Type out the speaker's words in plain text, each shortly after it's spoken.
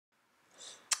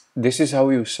this is how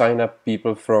you sign up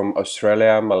people from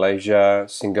Australia, Malaysia,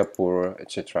 Singapore,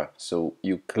 etc. So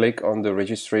you click on the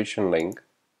registration link.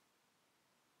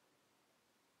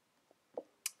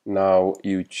 Now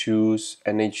you choose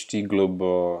NHT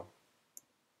Global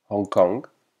Hong Kong.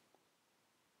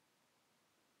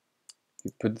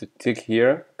 You put the tick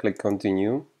here, click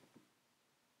continue.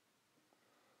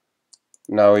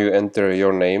 Now you enter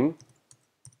your name.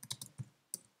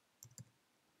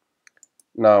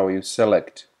 Now you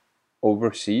select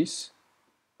overseas,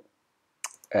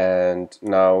 and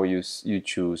now you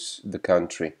choose the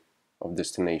country of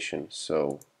destination.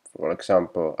 So for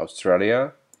example,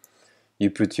 Australia. You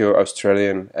put your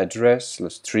Australian address, the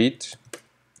street.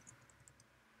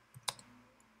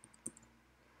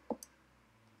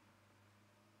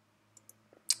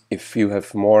 If you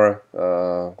have more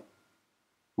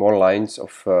lines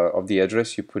of the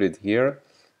address, you put it here.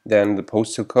 Then the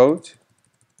postal code,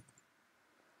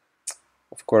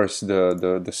 of course,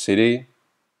 the city.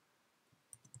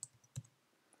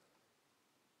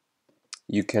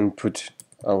 You can put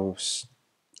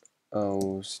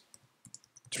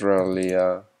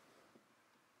Australia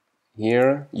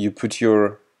here. You put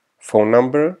your phone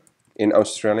number in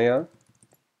Australia.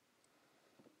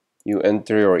 You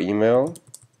enter your email.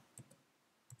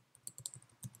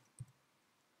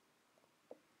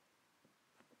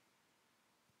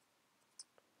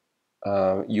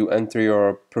 You enter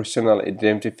your personal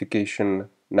identification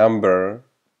number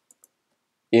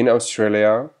in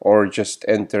Australia, or just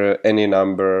enter any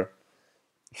number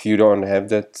if you don't have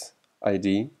that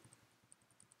ID.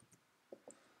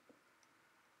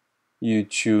 You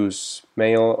choose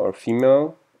male or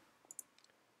female,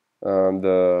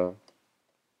 the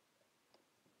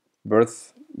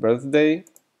birthday.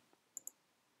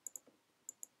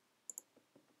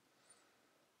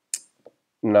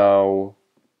 Now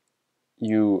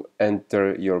you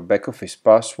enter your back office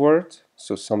password,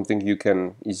 so something you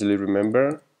can easily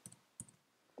remember.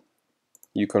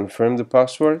 You confirm the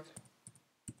password.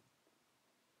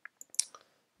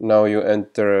 Now you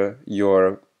enter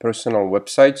your personal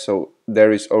website, so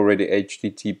there is already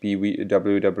http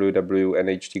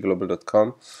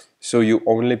www.nhtglobal.com, so you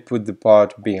only put the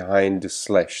part behind the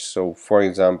slash. So for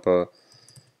example,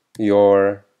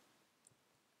 your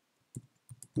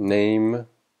name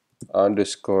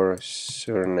underscore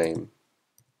surname,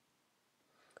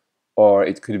 or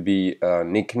it could be a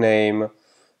nickname,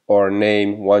 or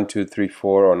name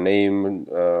 1234, or name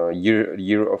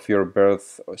year of your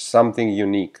birth, or something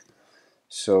unique.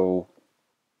 So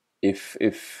if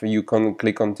you can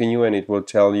click continue, and it will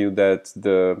tell you that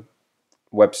the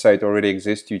website already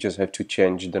exists, you just have to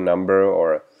change the number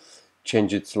or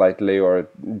change it slightly or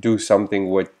do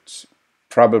something which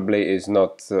probably is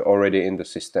not already in the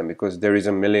system, because there is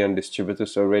a million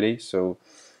distributors already, so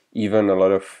even a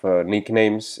lot of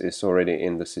nicknames is already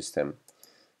in the system.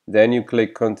 Then you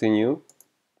click continue.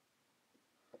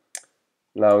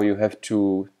 Now you have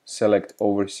to select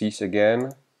overseas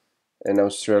again and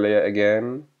Australia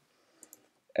again,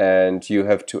 and you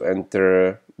have to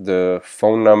enter the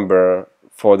phone number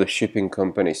for the shipping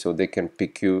company, so they can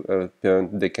pick you,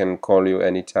 they can call you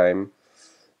anytime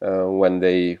when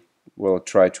they will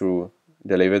try to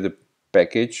deliver the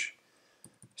package.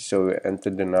 So enter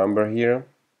the number here.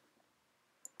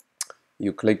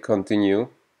 You click continue.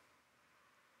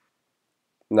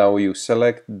 Now you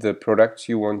select the products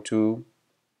you want to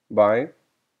buy.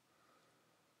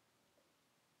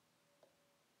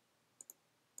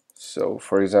 So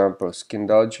for example,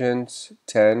 Skindulgence,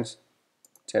 10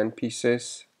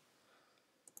 pieces,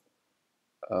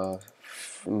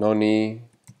 Noni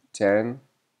 10,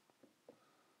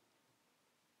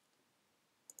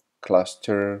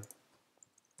 Cluster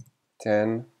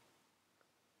 10,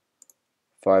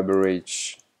 Fiber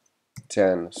Rich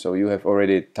 10. So you have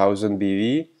already 1000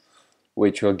 BV,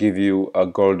 which will give you a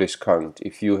gold discount.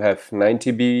 If you have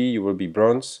 90 BV, you will be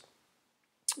bronze.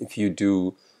 If you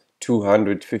do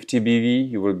 250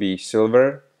 BV, you will be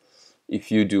silver.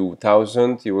 If you do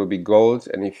 1000, you will be gold,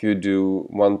 and if you do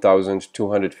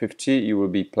 1250, you will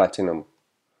be platinum.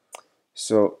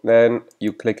 So then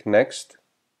you click next,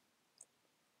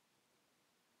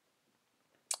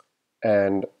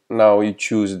 and now you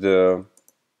choose the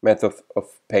method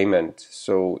of payment.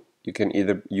 So you can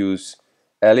either use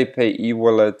Alipay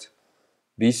e-wallet,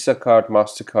 Visa card,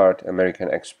 MasterCard, American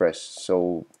Express.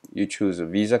 So you choose a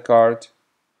Visa card.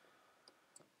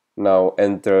 Now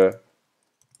enter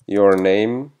your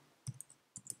name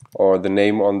or the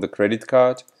name on the credit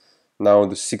card. Now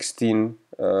the 16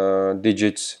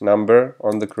 digits number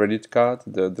on the credit card,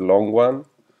 the long one.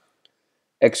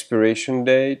 Expiration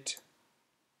date.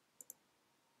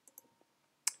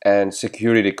 and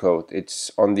security code.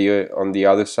 It's on the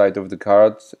other side of the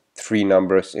card, 3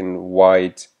 numbers in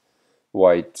white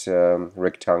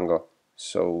rectangle.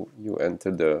 So you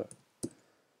enter the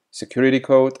security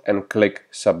code and click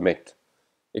submit.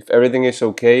 If everything is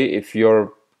okay, if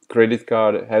your credit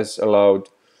card has allowed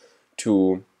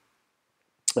to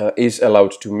is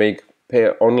allowed to make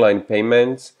online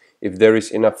payments, if there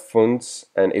is enough funds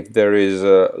and if there is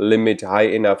a limit high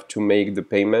enough to make the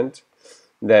payment,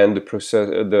 then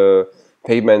the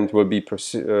payment will be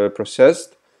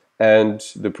processed and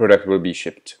the product will be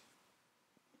shipped.